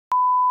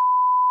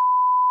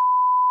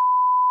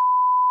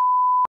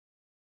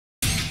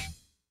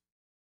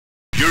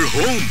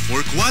home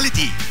for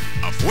quality,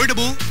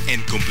 affordable,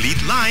 and complete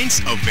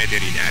lines of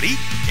veterinary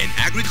and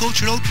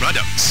agricultural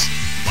products.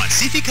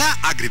 Pacifica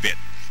Agribet.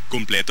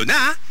 Kumpleto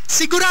na,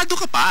 sigurado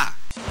ka pa!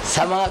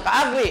 Sa mga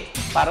ka-agri,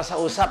 para sa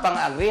usapang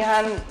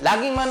agrihan,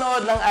 laging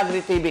manood ng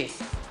AGRITV.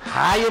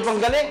 Hayop ang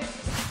galing!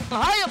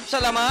 Hayop sa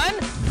laman!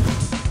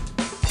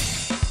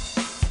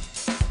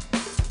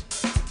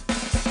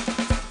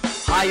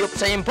 Hayop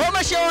sa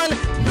impormasyon!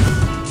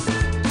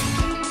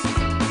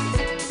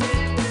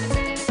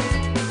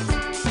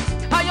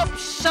 Hayop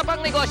sa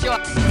pangnegosyo!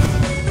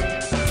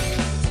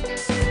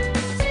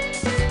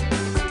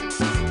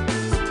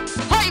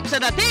 Hayop sa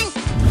dating!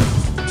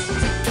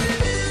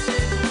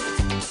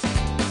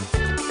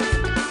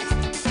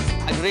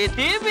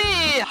 AGRITV!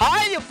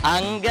 Hayop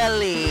ang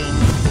galing!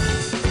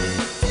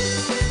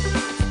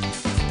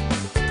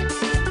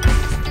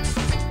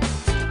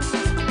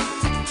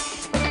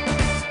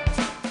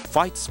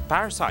 Fights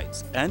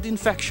parasites and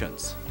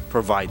infections,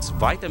 provides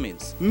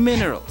vitamins,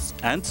 minerals,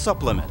 and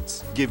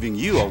supplements, giving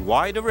you a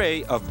wide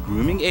array of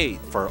grooming aid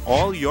for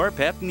all your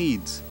pet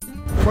needs.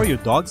 For your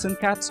dogs and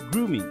cats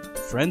grooming,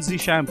 Frenzy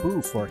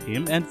shampoo for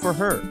him and for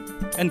her,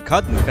 and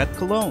Cuddly Pet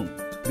Cologne,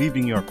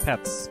 leaving your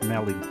pets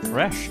smelling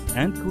fresh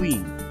and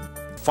clean.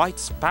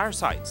 Fights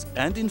parasites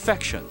and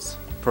infections,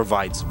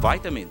 provides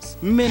vitamins,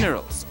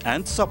 minerals,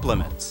 and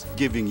supplements,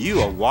 giving you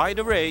a wide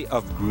array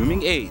of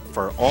grooming aid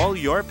for all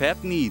your pet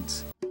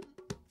needs.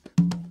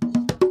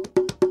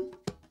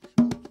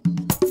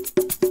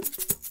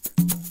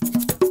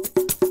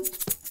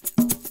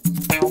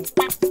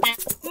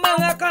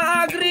 Mga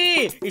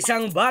ka-agri,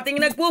 isang bating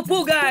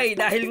nagpupugay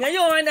dahil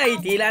ngayon ay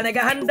tila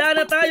naghahanda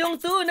na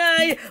tayong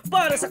tunay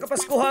para sa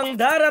Kapaskuhang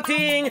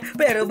darating.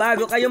 Pero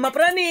bago kayo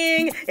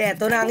mapraning,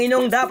 eto na ang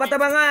inyong dapat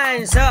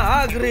abangan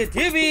sa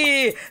AGRITV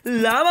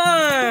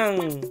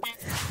lamang.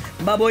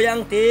 Baboy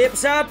ang tip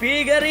sa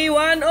Piggery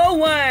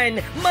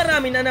 101.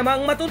 Marami na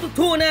namang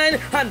matututunan,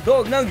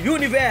 handog ng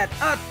Univet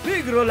at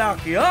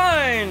Pigrolac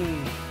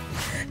yan.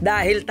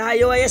 Dahil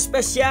tayo ay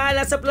espesyal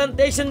at sa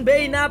Plantation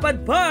Bay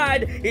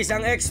napadpad,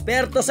 isang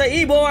eksperto sa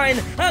ibon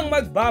ang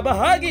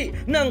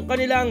magbabahagi ng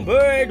kanilang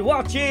bird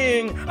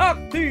watching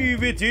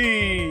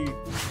activity.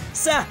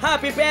 Sa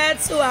Happy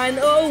Pets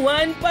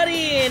 101 pa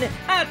rin,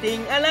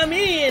 ating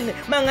alamin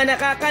mga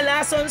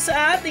nakakalason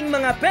sa ating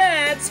mga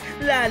pets,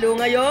 lalo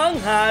ngayong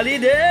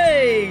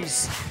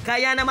holidays.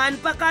 Kaya naman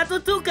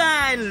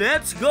pakatutukan,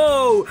 let's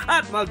go!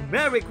 At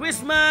mag-Merry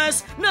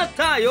Christmas na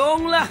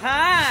tayong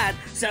lahat!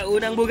 Sa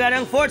unang buga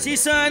ng 4th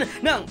season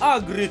ng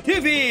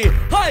AGRITV,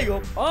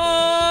 Hayop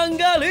ang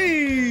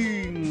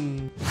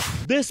Galing!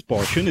 This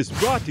portion is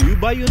brought to you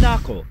by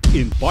UNACO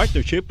in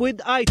partnership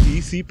with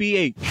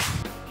ITCPH.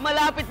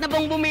 Malapit na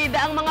bang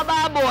bumida ang mga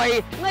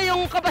baboy?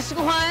 Ngayong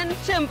Kapaskuhan,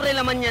 siyempre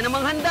laman niya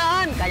namang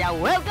handaan. Kaya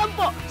welcome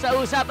po sa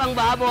Usapang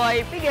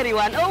Baboy, Piggery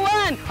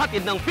 101.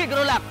 Hatid ng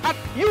Pigrolac at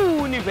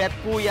Univet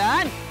po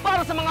yan.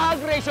 Para sa mga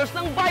hog raisers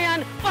ng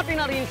bayan, pati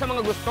na rin sa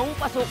mga gustong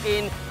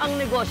pasukin ang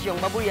negosyong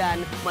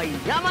babuyan. May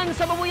yaman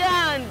sa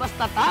babuyan,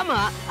 basta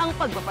tama ang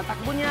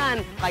pagpapatakbo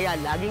niyan. Kaya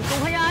laging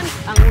tunghayan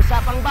ang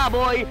Usapang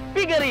Baboy,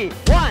 Piggery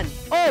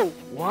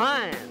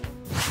 101.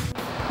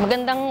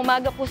 Magandang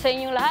umaga po sa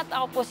inyong lahat.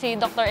 Ako po si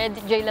Dr.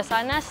 Edith J.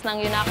 Lasanas ng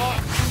UNACO.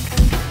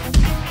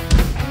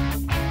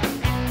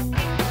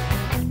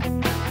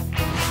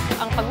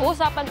 Ang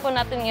pag-uusapan po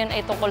natin ngayon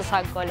ay tungkol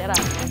sa hog cholera.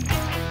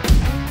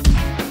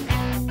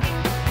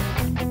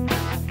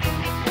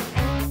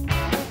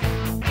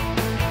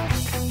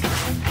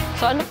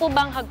 So ano po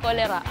ba ang hog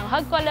cholera? Ang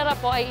hog cholera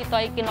po ay ito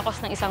ay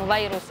kinakos ng isang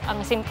virus.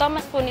 Ang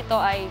simptomas po nito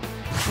ay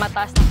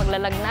mataas na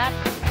paglalagnat,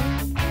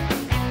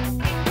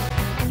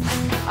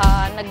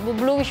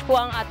 nagbo-bluish po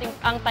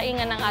ang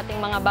taingan ng ating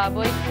mga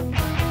baboy.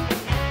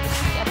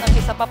 At ang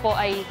isa pa po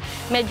ay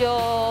medyo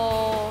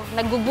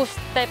nag-goose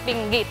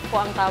stepping gait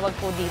po ang tawag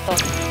po dito.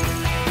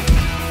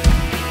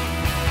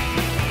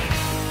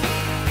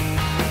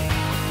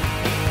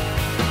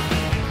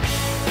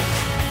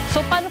 So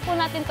paano po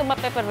natin ito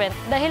mape-prevent?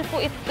 Dahil po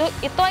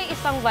ito ay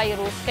isang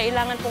virus,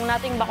 kailangan po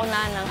nating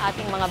bakunahan ng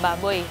ating mga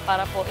baboy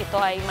para po ito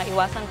ay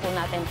maiwasan po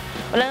natin.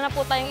 Wala na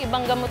po tayong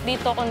ibang gamot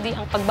dito kundi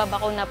ang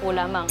pagbabakuna po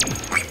lamang.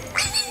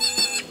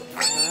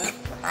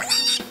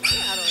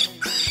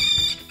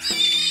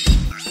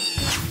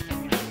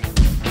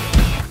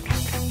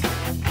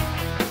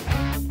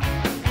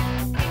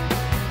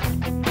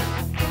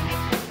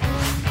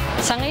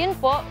 Sa ngayon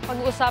po,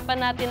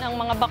 pag-uusapan natin ang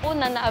mga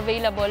bakuna na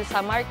available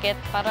sa market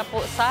para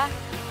po sa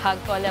hog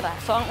cholera.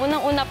 So ang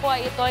unang-una po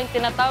ay ito ay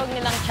tinatawag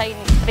nilang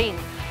Chinese strain.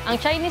 Ang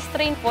Chinese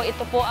strain po,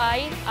 ito po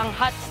ay ang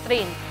hot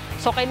strain.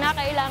 So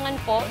kinakailangan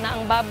po na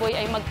ang baboy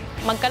ay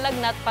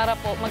magkalagnat para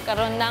po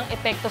magkaroon ng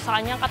epekto sa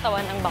kanyang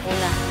katawan ang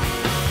bakuna.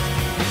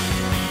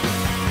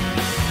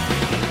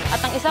 At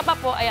ang isa pa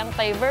po ay ang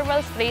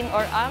Tyverval strain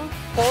or ang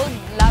cold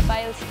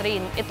labile strain.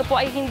 Ito po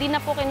ay hindi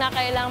na po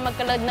kinakailangan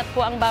magkalagnat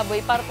po ang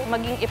baboy para po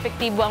maging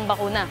epektibo ang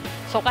bakuna.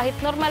 So kahit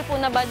normal po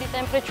na body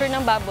temperature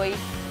ng baboy,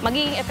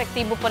 magiging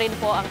epektibo pa rin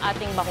po ang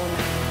ating bakuna.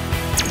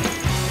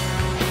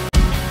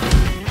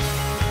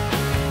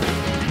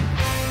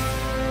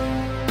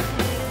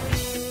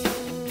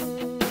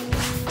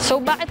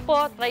 bakit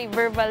po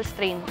triverval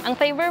strain? Ang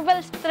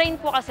triverval strain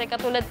po kasi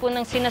katulad po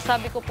ng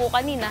sinasabi ko po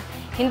kanina,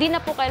 hindi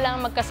na po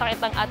kailangan magkasakit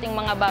ang ating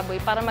mga baboy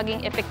para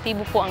maging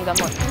epektibo po ang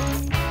gamot.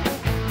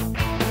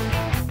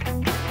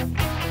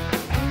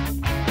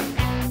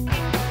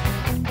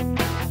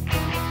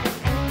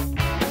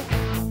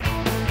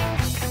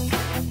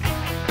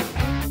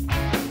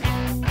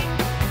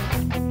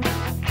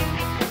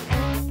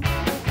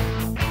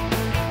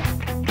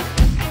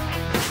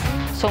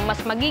 So,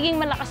 mas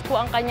magiging malakas po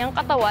ang kanyang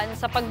katawan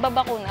sa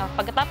pagbabakuna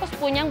pagkatapos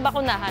po niyang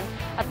bakunahan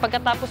at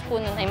pagkatapos po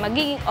nun ay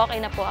magiging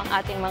okay na po ang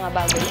ating mga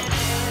baboy.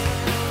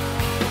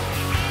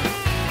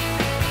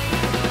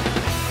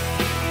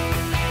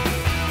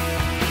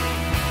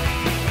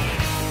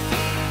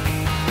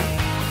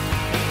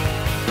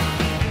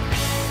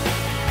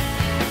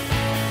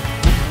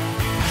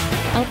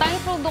 Ang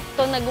tanging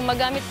produkto na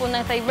gumagamit po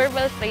ng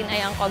triverval strain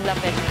ay ang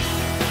Coglapest.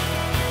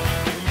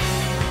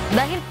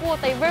 Dahil po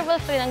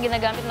triverval strain ang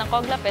ginagamit ng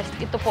Coglapest,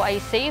 ito po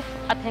ay safe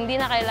at hindi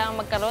na kailangang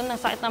magkaroon ng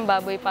sakit ng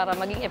baboy para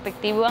maging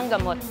epektibo ang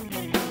gamot.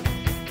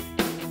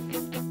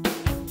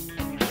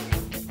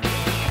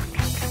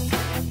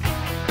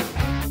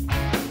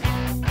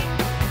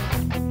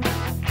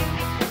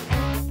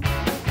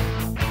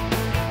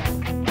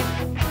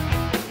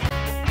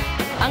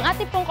 Ang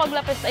ating pong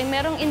Coglapest ay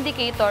merong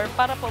indicator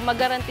para po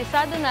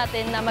magarantisado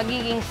natin na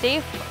magiging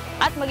safe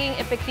at magiging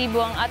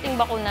epektibo ang ating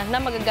bakuna na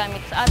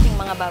magagamit sa ating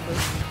mga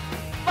baboy.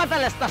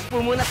 Patalastas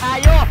po muna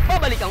tayo.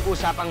 Pabalik ang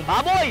usapang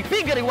baboy.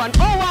 Piggery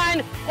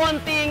 101,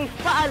 konting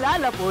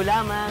paalala po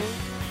lamang.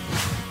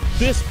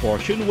 This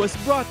portion was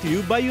brought to you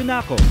by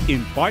UNACO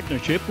in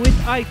partnership with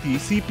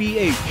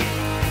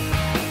ITCPH.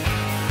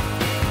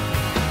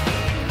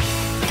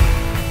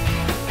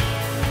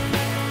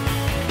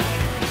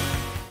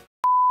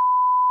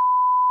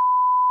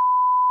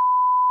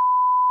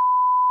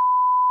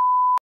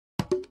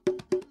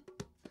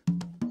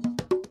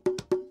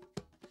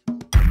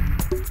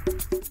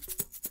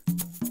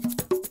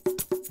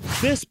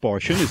 This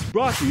portion is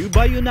brought to you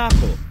by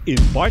UNACO in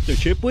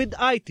partnership with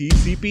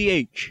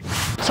ITCPH.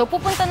 So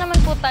pupunta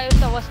naman po tayo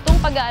sa wastong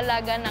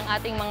pag-aalaga ng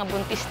ating mga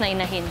buntis na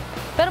inahin.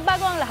 Pero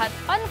bago ang lahat,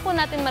 paano po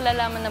natin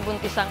malalaman na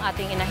buntis ang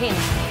ating inahin?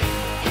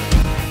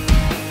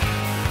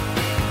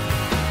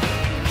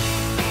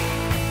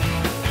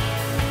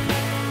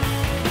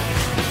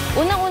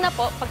 Unang-una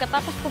po,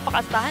 pagkatapos po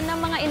pakastahan ng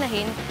mga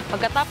inahin,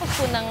 pagkatapos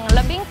po ng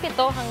 17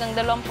 hanggang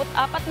 24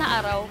 na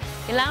araw,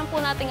 kailangan po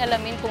nating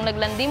alamin kung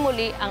naglandi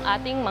muli ang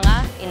ating mga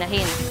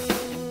inahin.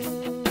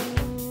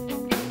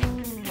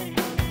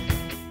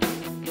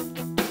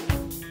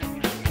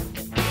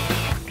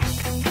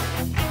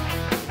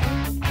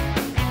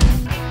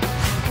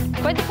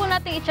 Pwede po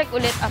nating i-check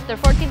ulit after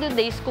 42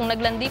 days kung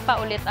naglandi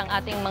pa ulit ang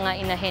ating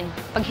mga inahin.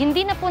 Pag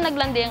hindi na po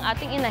naglandi ang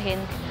ating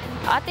inahin,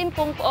 atin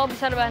pong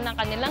obserbahan ng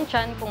kanilang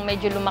tiyan kung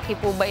medyo lumaki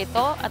po ba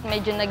ito at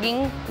medyo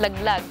naging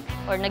laglag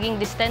or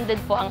naging distended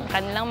po ang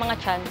kanilang mga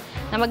tiyan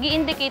na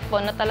mag-i-indicate po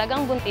na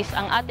talagang buntis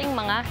ang ating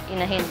mga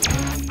inahin.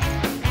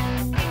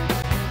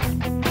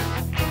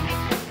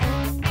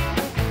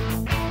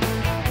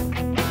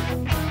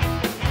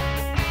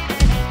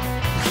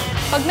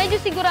 Pag medyo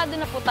sigurado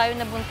na po tayo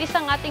na buntis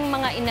ang ating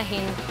mga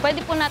inahin,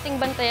 pwede po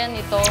nating bantayan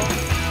ito.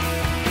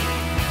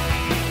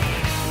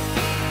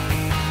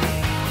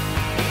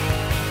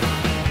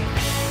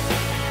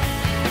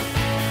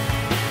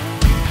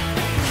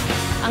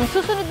 Ang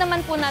susunod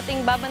naman po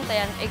nating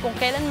babantayan ay kung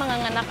kailan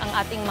manganganak ang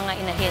ating mga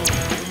inahin.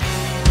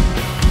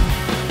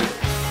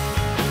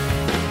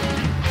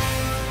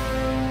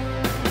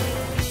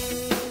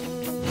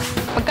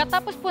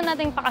 Pagkatapos po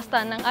nating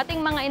pakastan ng ating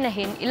mga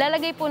inahin,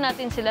 ilalagay po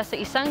natin sila sa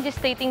isang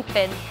gestating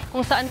pen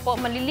kung saan po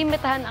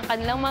malilimitahan ang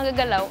kanilang mga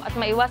galaw at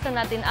maiwasan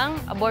natin ang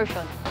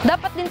abortion.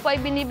 Dapat din po ay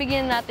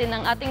binibigyan natin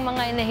ng ating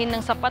mga inahin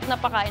ng sapat na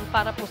pagkain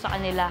para po sa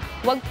kanila.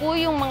 Huwag po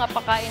yung mga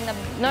pagkain na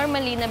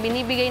normally na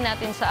binibigay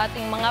natin sa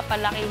ating mga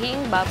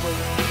palakihing baboy.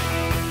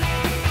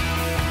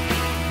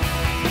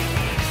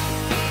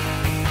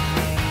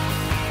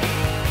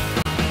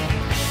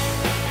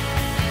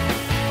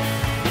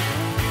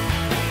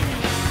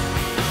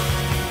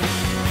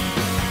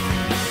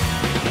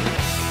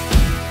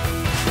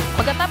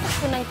 Pagkatapos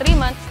po ng 3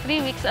 months,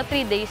 3 weeks at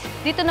 3 days,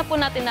 dito na po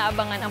natin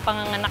naabangan ang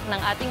panganganak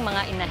ng ating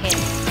mga inahin.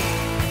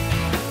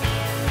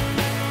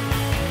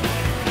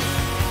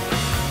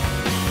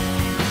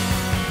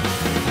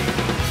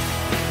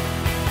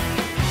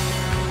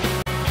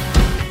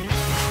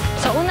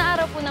 Sa una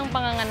araw po ng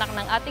panganganak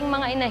ng ating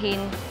mga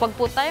inahin, huwag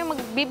po tayong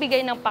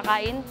magbibigay ng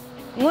pagkain,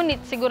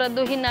 ngunit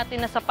siguraduhin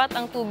natin na sapat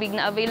ang tubig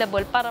na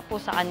available para po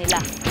sa kanila.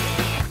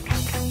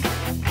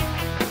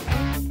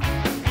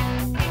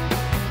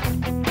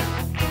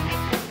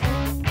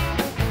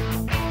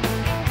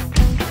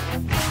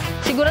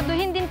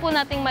 Siguraduhin din po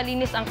nating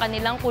malinis ang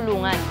kanilang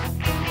kulungan.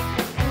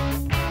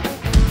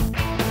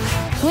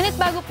 Ngunit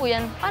bago po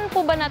yan, paano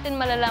po ba natin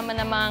malalaman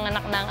na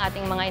manganganak na ang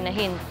ating mga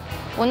inahin?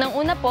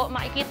 Unang-una po,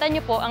 makikita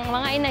nyo po ang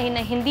mga inahin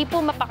na hindi po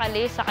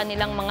mapakali sa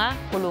kanilang mga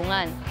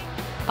kulungan.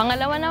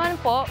 Pangalawa naman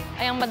po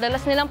ay ang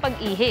madalas nilang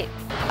pag-ihi.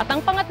 At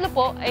ang pangatlo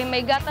po ay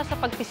may gatas sa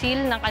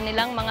pagpisil ng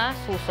kanilang mga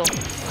suso.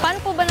 Paano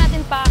po ba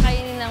natin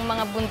pakakainin ng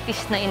mga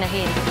buntis na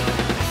inahin?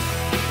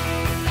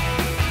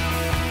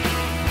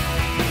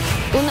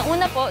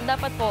 Una-una po,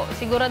 dapat po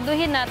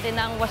siguraduhin natin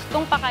na ang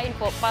wastong pakain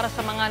po para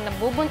sa mga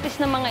nabubuntis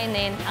na mga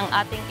inahin ang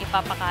ating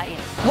ipapakain.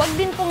 Huwag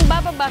din pong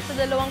bababa sa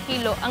 2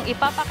 kilo ang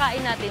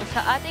ipapakain natin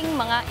sa ating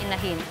mga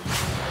inahin.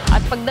 At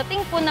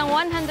pagdating po ng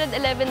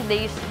 111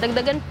 days,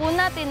 dagdagan po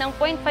natin ng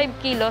 0.5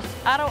 kilos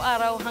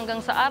araw-araw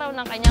hanggang sa araw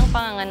ng kanyang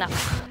panganganak.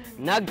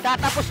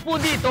 Nagtatapos po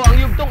dito ang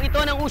yugtong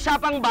ito ng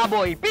Usapang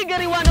Baboy.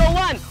 Piggery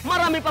 101,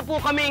 marami pa po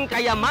kaming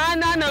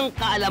kayamanan ng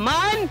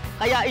kaalaman,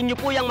 kaya inyo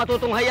po yung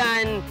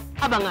matutunghayan,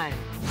 abangan.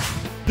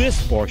 This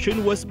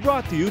portion was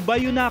brought to you by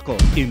UNACO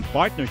in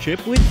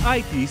partnership with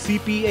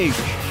ITCPH.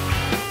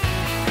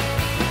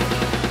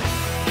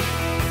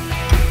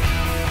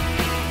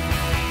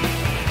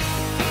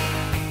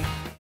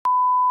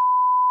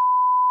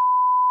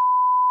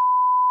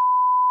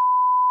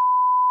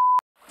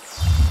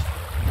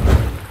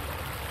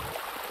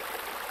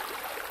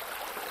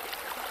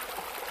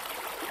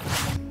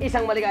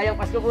 Isang maligayang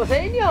Pasko po sa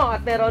inyo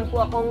at meron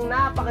po akong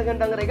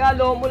napakagandang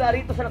regalo mula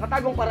rito sa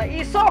nakatagong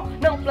paraiso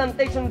ng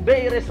Plantation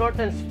Bay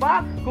Resort and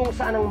Spa kung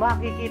saan ang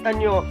makikita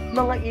nyo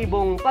mga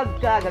ibong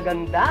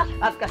pagkagaganda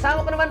at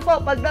kasama ko naman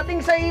po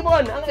pagdating sa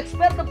ibon ang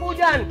eksperto po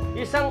dyan,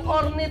 isang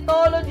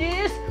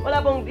ornithologist,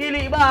 wala pong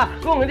dili iba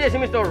kung hindi si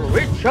Mr.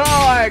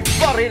 Richard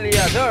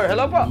Barilla. Sir,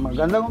 hello po.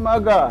 Magandang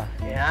umaga.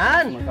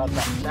 Ayan,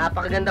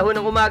 napakaganda ho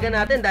ng umaga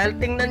natin dahil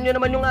tingnan nyo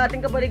naman yung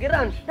ating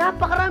kapaligiran.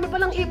 Napakarami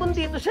palang ibon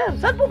dito, sir.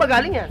 Saan po ba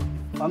galing yan?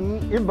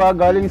 Ang iba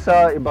galing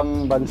sa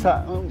ibang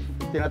bansa.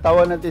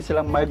 Tinatawag natin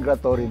silang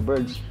migratory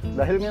birds.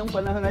 Dahil ngayong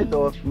panahon na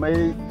ito,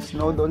 may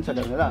snow doon sa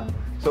kanila.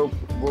 So,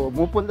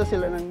 pumupunta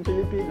sila ng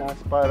Pilipinas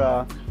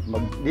para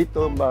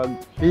dito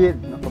mag-feed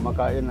na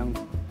kumakain ng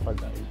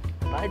pagkain.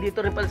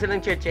 Dito rin pala silang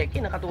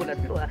check-in, nakatulad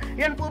ko ha.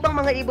 Yan po bang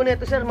mga ibon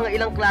nito, sir? Mga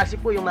ilang klase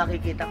po yung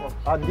makikita ko?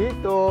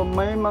 Dito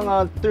may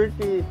mga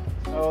 30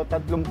 o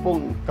 30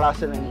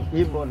 klase ng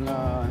ibon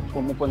na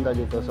pumupunta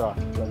dito sa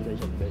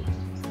Plantation Bay.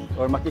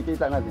 Or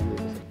makikita natin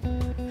dito.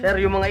 Sir,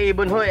 yung mga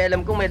ibon ho,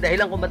 alam kong may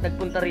dahilan kung ba't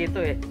nagpunta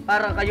rito eh.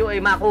 Para kayo ay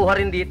makuha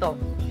rin dito.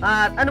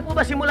 At ano po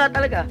ba simula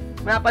talaga?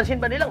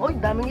 Napansin ba nilang, oy,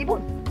 daming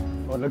ibon?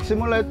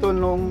 Nagsimula ito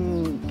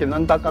nung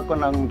kinontak ako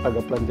ng taga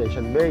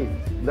Plantation Bay.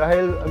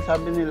 Dahil ang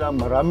sabi nila,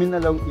 marami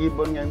na lang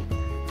ibon ngayon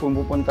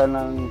pumupunta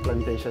ng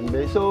Plantation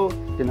Bay. So,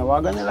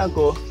 tinawagan nila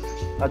ako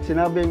at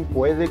sinabing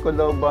pwede ko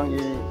daw bang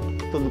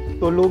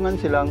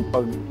tulungan silang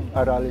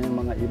pag-aralin ng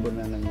mga ibon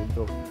na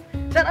nandito.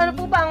 Sir, ano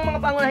po ba ang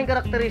mga pangunahing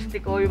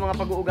karakteristiko, yung mga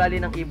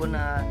pag-uugali ng ibon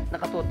na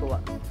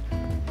nakatutuwa?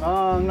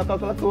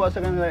 Nakakatuwa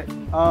sa kanila,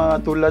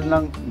 tulad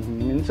ng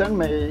minsan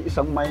may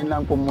isang mayna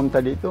ang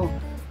pumunta dito.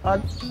 At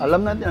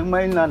alam natin ang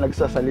mayna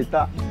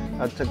nagsasalita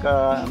at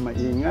saka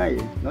maingay.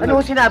 No?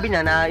 Ano sinabi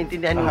niya?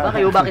 Naintindihan niyo ba?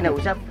 Kayo ba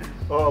kinausap?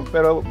 Oo,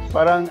 pero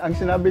parang ang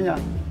sinabi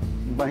niya,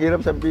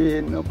 mahirap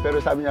sabihin, no?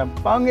 Pero sabi niya,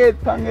 pangit,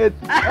 pangit.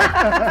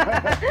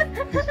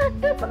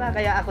 Baka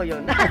kaya ako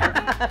yun.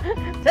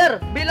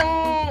 Sir, bilang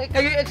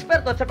kayo'y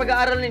eksperto at sa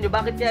pag-aaral ninyo,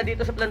 bakit kaya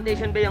dito sa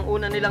Plantation Bay ang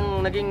una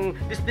nilang naging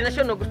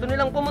destinasyon? No? Gusto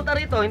nilang pumunta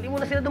rito, hindi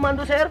muna sila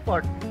dumando sa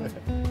airport.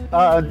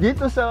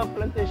 Dito sa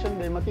Plantation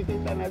Bay,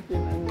 makikita natin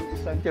ang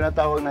isang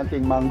tinatawag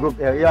nating mangrove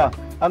area.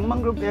 Ang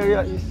mangrove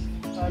area is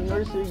a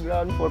nursery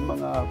ground for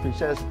mga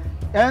fishes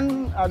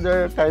and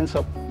other kinds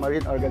of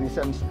marine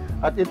organisms.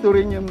 At ito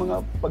rin yung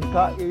mga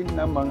pagkain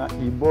ng mga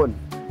ibon,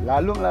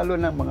 lalong-lalo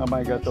ng mga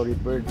migratory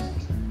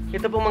birds.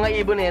 Ito pong mga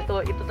ibon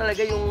nito, ito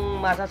talaga yung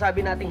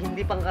masasabi nating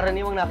hindi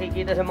pangkaraniwang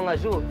nakikita sa mga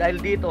zoo. Dahil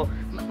dito,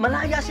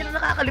 malaya sila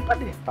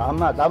nakakalipad eh.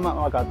 Tama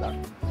mga kata.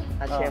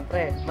 At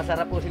syempre,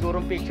 masarap po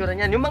sigurong picture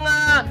niyan. Yung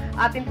mga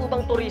atin po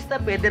bang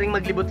turista, pwede ring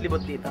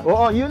maglibot-libot dito?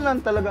 Oo, yun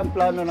lang talaga ang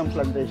plano ng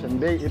Plantation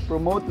Bay.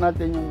 I-promote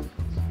natin yung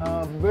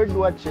bird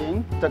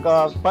watching,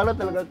 tsaka para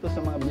talaga ito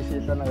sa mga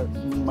bisita na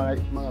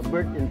mga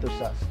bird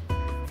enthusiasts.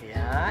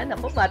 Yan,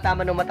 ako bata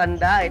man o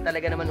matanda,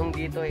 talaga naman hong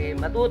dito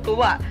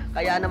matutuwa.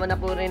 Kaya naman na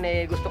po rin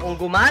gusto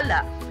kong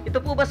gumala. Ito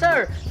po ba,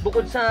 sir,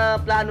 bukod sa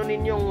plano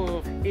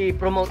ninyong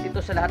i-promote ito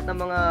sa lahat ng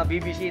mga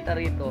bibisita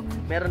rito,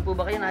 meron po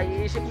ba kayo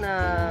naiisip na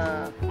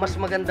mas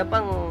maganda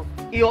pang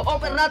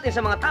i-offer natin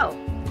sa mga tao?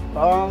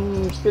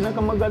 Ang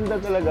pinakamaganda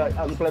talaga,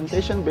 ang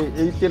Plantation Bay,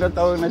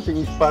 tinatawag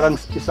natin parang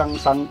isang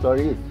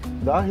sanctuary.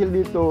 Dahil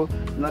dito,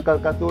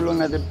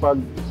 nakakatulong natin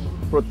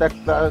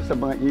protekta sa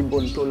mga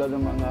ibon tulad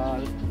ng mga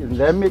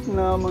endemic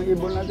na mga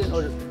ibon natin o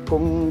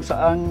kung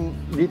saan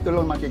dito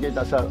lang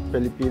makikita sa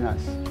Pilipinas.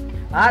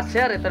 At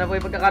sir, ito na po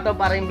yung pagkakataon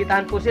para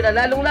imbitahan po sila,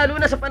 lalong-lalo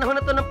na sa panahon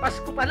na to ng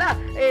Pasko pala,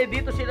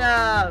 dito sila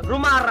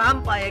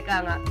rumarampa,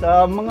 nga.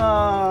 Sa mga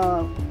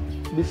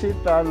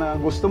bisita na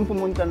gustong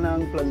pumunta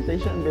ng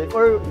Plantation Bay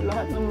or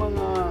lahat ng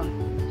mga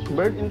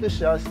bird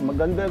enthusiasts,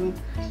 magandang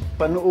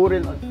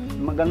panuurin at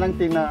magandang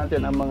tingnan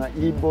natin ang mga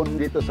ibon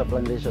dito sa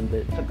Plantation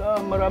Bay.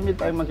 Saka marami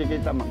tayong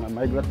makikita mga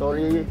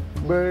migratory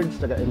birds,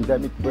 saka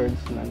endemic birds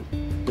ng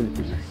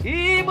Pilipinas.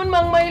 Ibon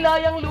mang may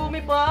layang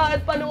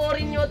lumipad,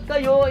 panoorin nyo at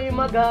kayo ay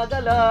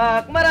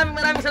magagalak.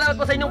 Maraming salamat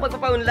po sa inyong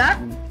pagpapaunlak.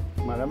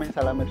 Maraming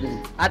salamat din.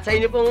 At sa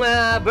inyo pong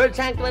bird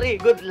sanctuary,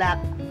 good luck.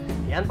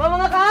 Yan po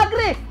mga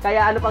ka-agri.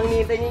 Kaya ano pang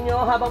hinihintay ninyo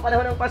habang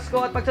panahon ng Pasko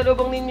at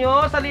pagsalubong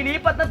ninyo sa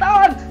lilipat na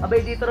taon?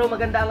 Abay, dito raw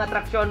maganda ang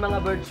atraksyon, mga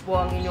birds po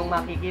ang inyong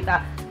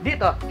makikita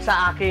dito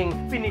sa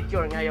aking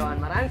pinicture ngayon.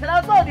 Maraming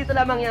salamat po. Dito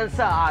lamang yan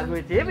sa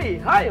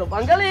AGRITV. Hayop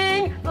ang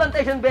galing!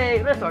 Plantation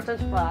Bay Resort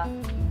and Spa.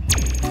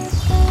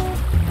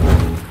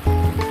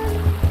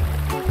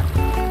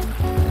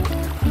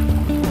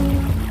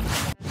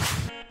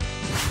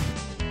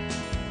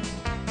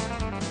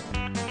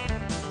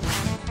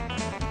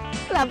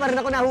 Wala pa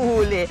rin ako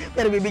nahuhuli.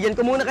 Pero bibigyan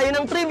ko muna kayo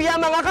ng trivia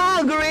mga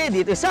ka-agri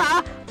dito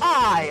sa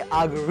I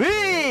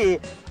Agree!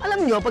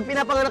 Alam nyo, pag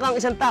pinapanganak ang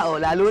isang tao,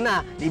 lalo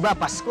na, di ba,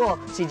 Pasko,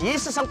 si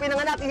Jesus ang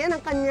pinanganak, yan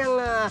ang kanyang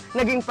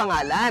naging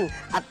pangalan.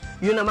 At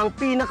yun namang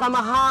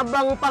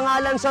pinakamahabang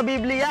pangalan sa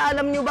Biblia,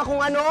 alam nyo ba kung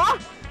ano?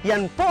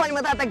 Yan po ay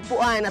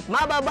matatagpuan at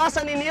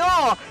mababasa ninyo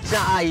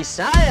sa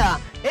Isaiah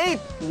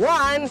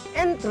 8:1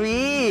 and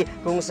 3,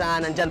 kung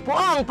saan nandyan po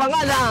ang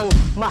pangalang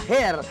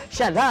Maher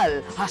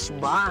Shalal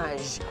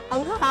Hashbaz.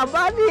 Ang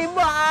haba, di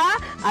ba?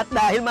 At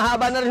dahil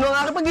mahaba na rin ang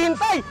aking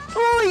paghihintay,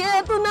 uy,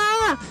 eto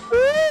na!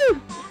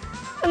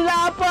 Ang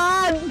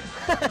lapad!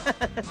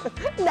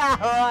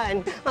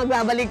 Dahon!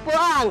 Magbabalik po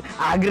ang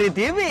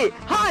AGRITV,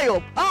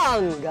 Hayop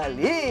ang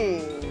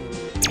Galing!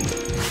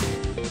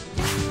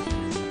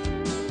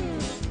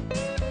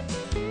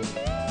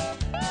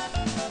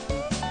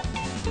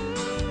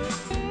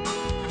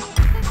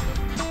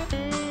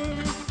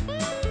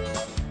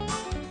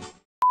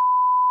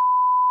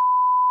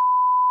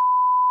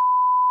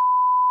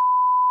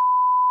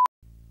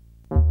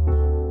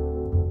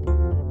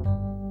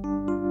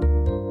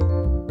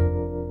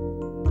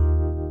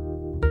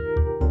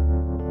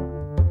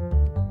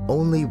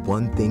 Only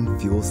one thing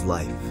fuels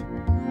life.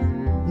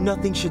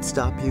 Nothing should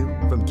stop you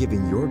from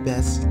giving your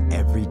best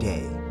every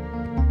day.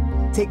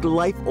 Take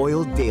Life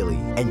Oil daily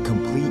and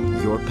complete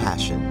your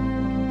passion.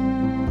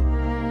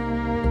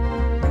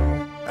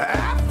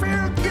 I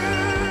feel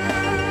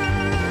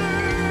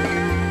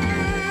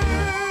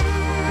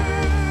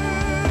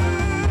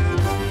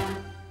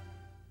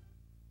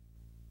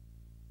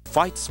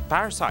Fights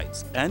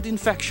parasites and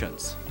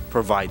infections.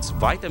 Provides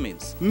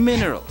vitamins,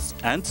 minerals,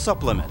 and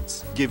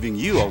supplements, giving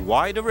you a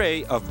wide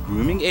array of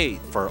grooming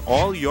aid for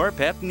all your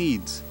pet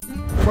needs.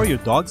 For your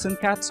dogs and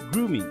cats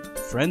grooming,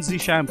 Frenzy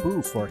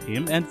shampoo for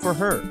him and for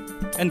her,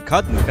 and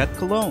Cuddly Pet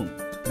Cologne,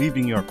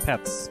 leaving your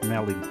pets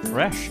smelling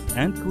fresh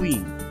and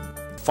clean.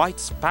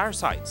 Fights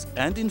parasites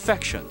and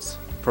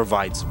infections.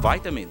 Provides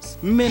vitamins,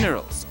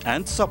 minerals,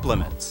 and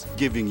supplements,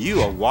 giving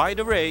you a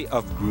wide array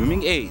of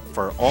grooming aid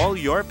for all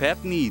your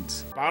pet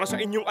needs. Para sa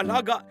inyong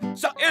alaga,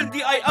 sa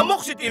LDI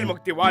Amoxicil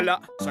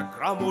magtiwala, sa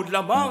gramo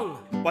lamang,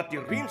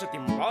 pati rin sa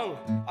timbang,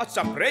 at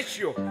sa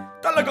presyo,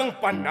 talagang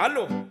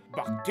panalo.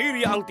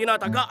 Bakterya ang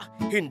tinataga,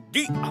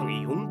 hindi ang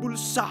iyong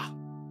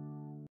bulsa.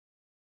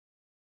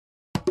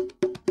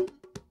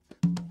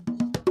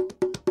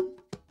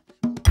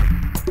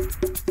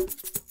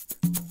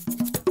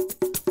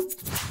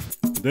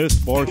 This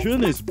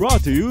portion is brought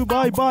to you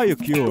by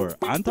BioCure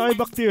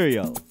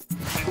Antibacterial.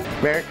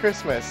 Merry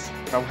Christmas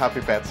from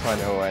Happy Pets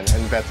 101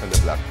 and Vets on the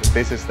Block.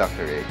 This is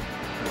Dr. Ray.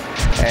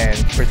 And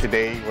for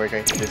today, we're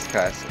going to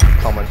discuss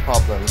common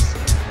problems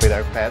with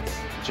our pets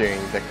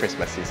during the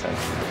Christmas season.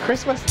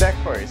 Christmas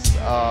decors.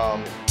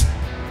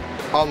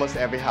 Almost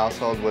every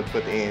household would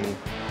put in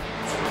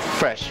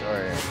fresh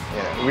or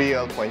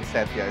real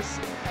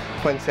poinsettias.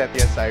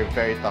 Poinsettias are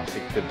very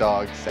toxic to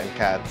dogs and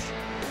cats.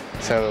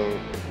 So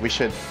we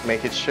should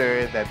make it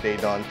sure that they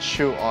don't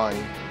chew on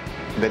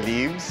the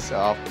leaves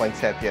of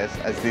poinsettias,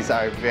 as these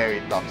are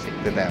very toxic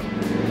to them.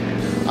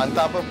 On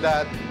top of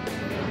that,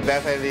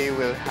 definitely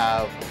we'll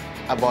have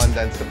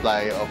abundant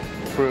supply of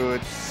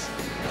fruits,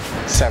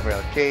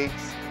 several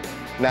cakes.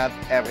 Not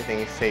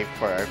everything is safe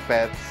for our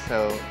pets,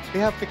 so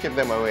we have to keep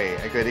them away.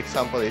 A good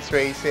example is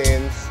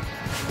raisins,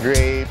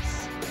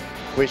 grapes,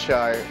 which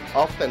are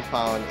often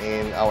found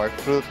in our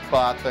fruit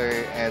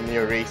platter and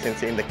your raisins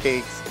in the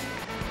cakes.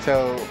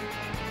 So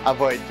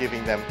avoid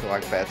giving them to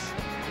our pets.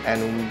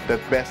 And the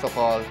best of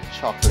all,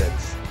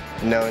 chocolates.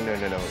 No.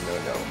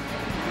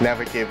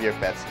 Never give your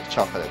pets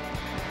chocolate.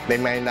 They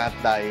might not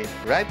die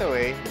right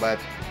away, but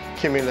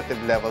cumulative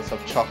levels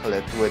of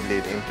chocolate would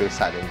lead into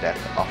sudden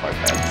death of our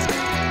pets.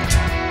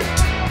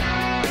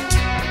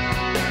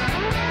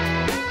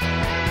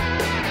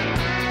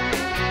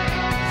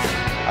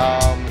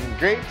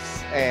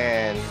 Grapes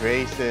and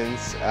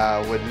raisins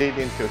would lead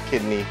into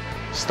kidney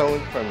stone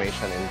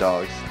formation in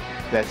dogs.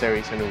 That's the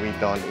reason we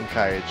don't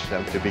encourage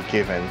them to be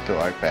given to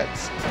our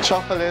pets.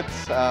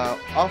 Chocolates,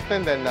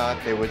 often than not,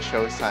 they would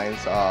show signs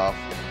of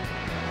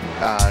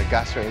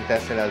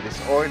gastrointestinal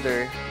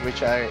disorder, which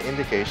are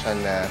indication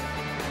na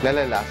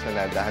nalalasa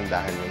na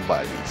dahan-dahan yung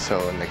body. So,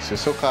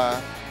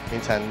 nagsusuka,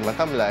 minsan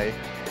matamlay,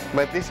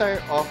 but these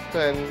are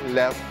often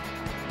left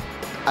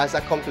as a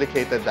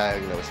complicated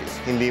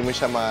diagnosis. Hindi mo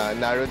siya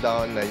ma-narrow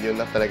down na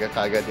yun na talaga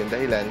kagad yung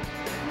dahilan,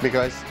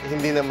 because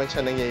hindi naman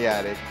siya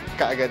nangyayari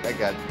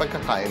kaagad-agad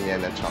pagkakain niya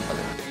ng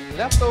chocolate.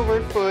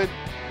 Leftover food,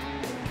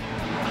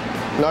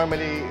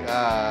 Normally,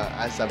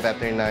 as a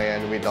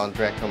veterinarian, we don't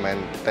recommend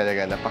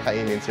talaga na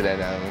pakainin sila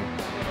ng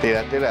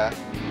tira-tira.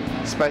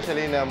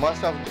 Especially na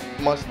most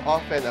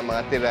often ang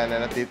mga tira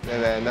na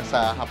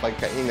nasa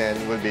hapagkainan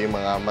will be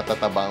mga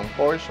matatabang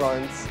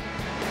portions.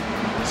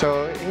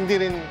 So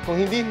kung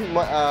hindi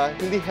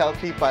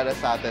healthy para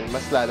sa atin,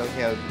 mas lalong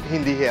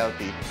hindi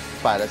healthy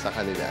para sa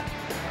kanila.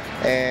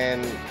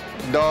 And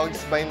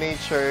dogs by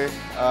nature,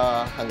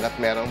 hanggat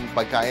merong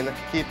pagkain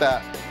nakikita,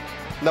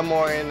 the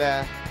more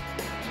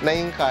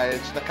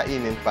na-encourage na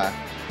kainin pa.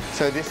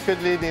 So this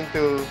could lead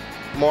into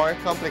more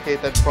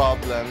complicated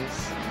problems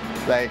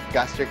like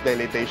gastric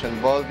dilatation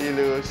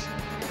volvulus,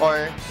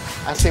 or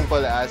as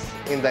simple as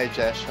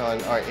indigestion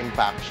or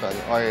impaction,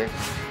 or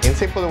in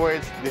simple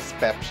words,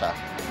 dyspepsia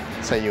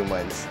sa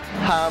humans.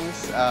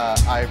 Hams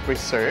are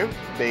preserved.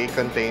 They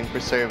contain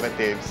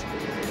preservatives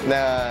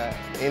na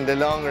in the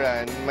long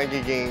run,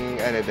 magiging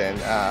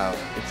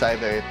it's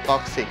either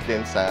toxic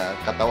din sa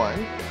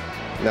katawan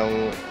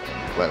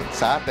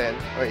sa atin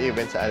or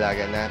even sa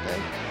alaga natin.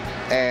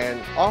 And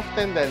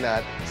often than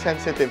not,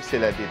 sensitive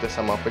sila dito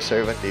sa mga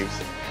preservatives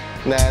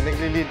na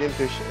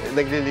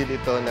naglilid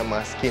ito ng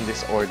mga skin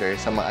disorder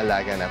sa mga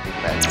alaga nating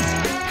pets.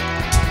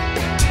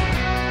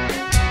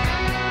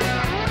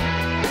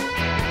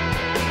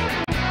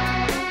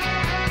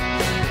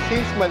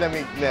 Since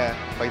malamig na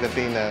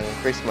pagdating ng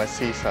Christmas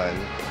season,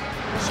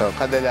 so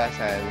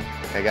kadalasan,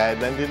 kagaya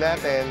lang din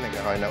natin,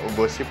 nagkakaroon ng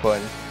ubo sipon,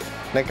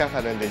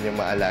 nagkakaroon din yung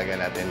mga alaga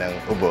natin ng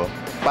ubo.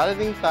 Para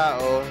ding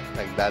tao,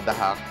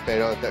 nagdadahak,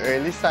 pero the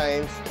early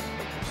signs,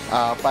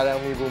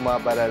 parang may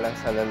bumabara lang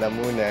sa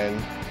lalamunan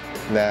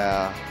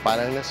na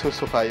parang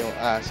nasusuka yung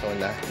aso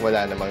na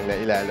wala namang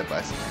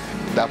nailalabas.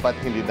 Dapat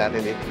hindi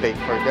natin i-take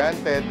for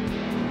granted.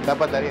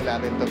 Dapat dalhin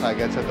natin ito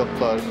kagad sa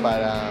doktor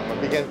para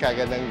mabigyan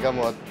kagad ng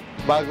gamot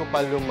bago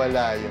pa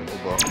lumala yung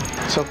ubo.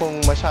 So kung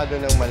masyado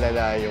nang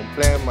malala yung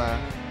plema,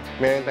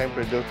 meron tayong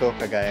produkto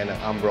kagaya ng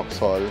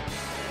Ambroxol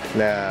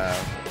na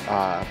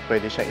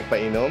pwede siyang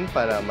ipainom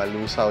para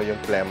malusaw yung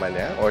plema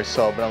niya or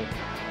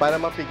para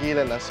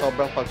mapigilan ang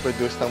sobrang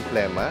pag-produce ng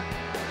plema.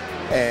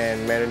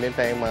 And meron din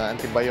tayong mga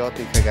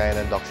antibiotic kagaya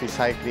ng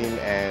doxycycline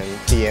and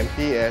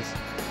TMPS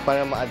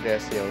para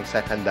ma-address yung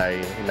secondary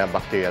na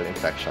bacterial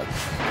infection.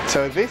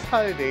 So these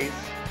holidays,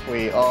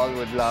 we all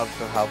would love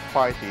to have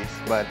parties,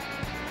 but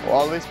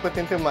always put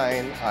into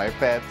mind our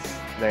pets,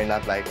 they're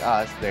not like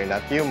us, they're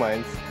not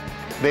humans.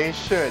 They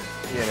should,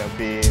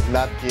 be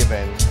not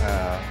given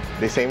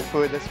the same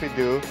food as we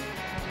do,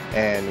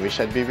 and we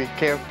should be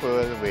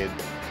careful with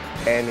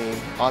any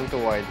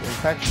untoward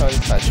infections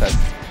such as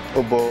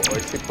ubo or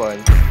sipon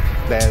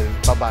dahil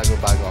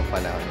pabago-bago ang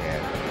panahon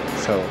ngayon.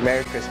 So,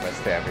 Merry Christmas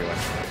to everyone.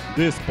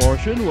 This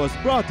portion was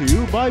brought to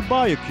you by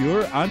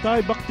BioCure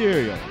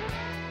Antibacterial.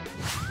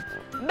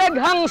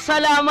 Daghang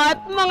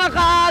salamat mga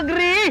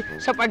ka-agri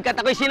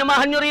sapagkat ako'y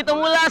sinamahan nyo rito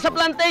mula sa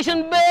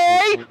Plantation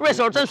Bay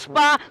Resort and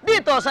Spa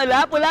dito sa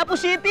Lapu-Lapu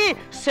City,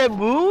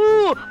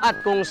 Cebu.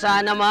 At kung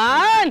saan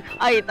naman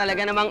ay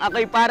talaga namang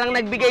ako'y parang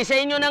nagbigay sa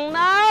inyo ng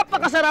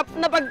napakasarap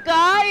na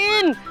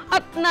pagkain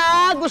at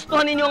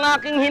nagustuhan ninyo ang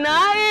aking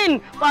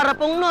hinain para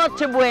pong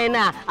Noche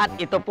Buena. At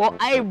ito po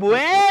ay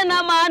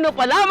buena mano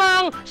pa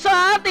lamang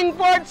sa ating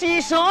 4th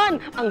season.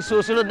 Ang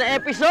susunod na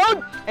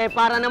episode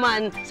para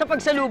naman sa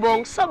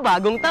pagsalubong sa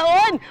bagong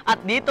taon. At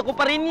dito ko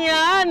pa rin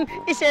yan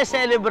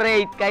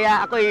ise-celebrate.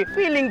 Kaya ako'y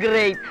feeling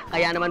great.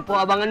 Kaya naman po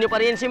abangan nyo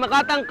pa rin si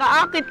Makatang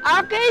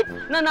kaakit-akit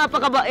na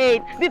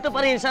napakabait. Dito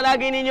pa rin sa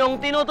lagi ninyong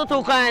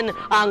tinututukan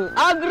ang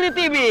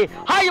AGRITV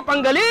Hayop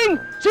ang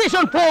Galing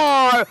Season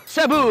 4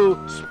 Cebu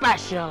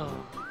Special.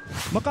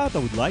 Makata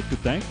would like to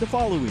thank the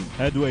following: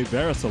 Headway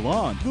Vera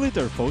Salon,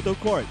 Glitter Photo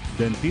Court,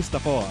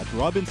 Dentista Ko at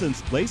Robinson's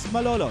Place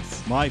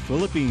Malolos, My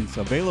Philippines,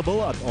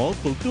 available at all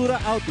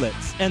Cultura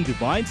outlets, and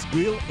Divine's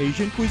Grill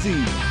Asian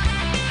Cuisine.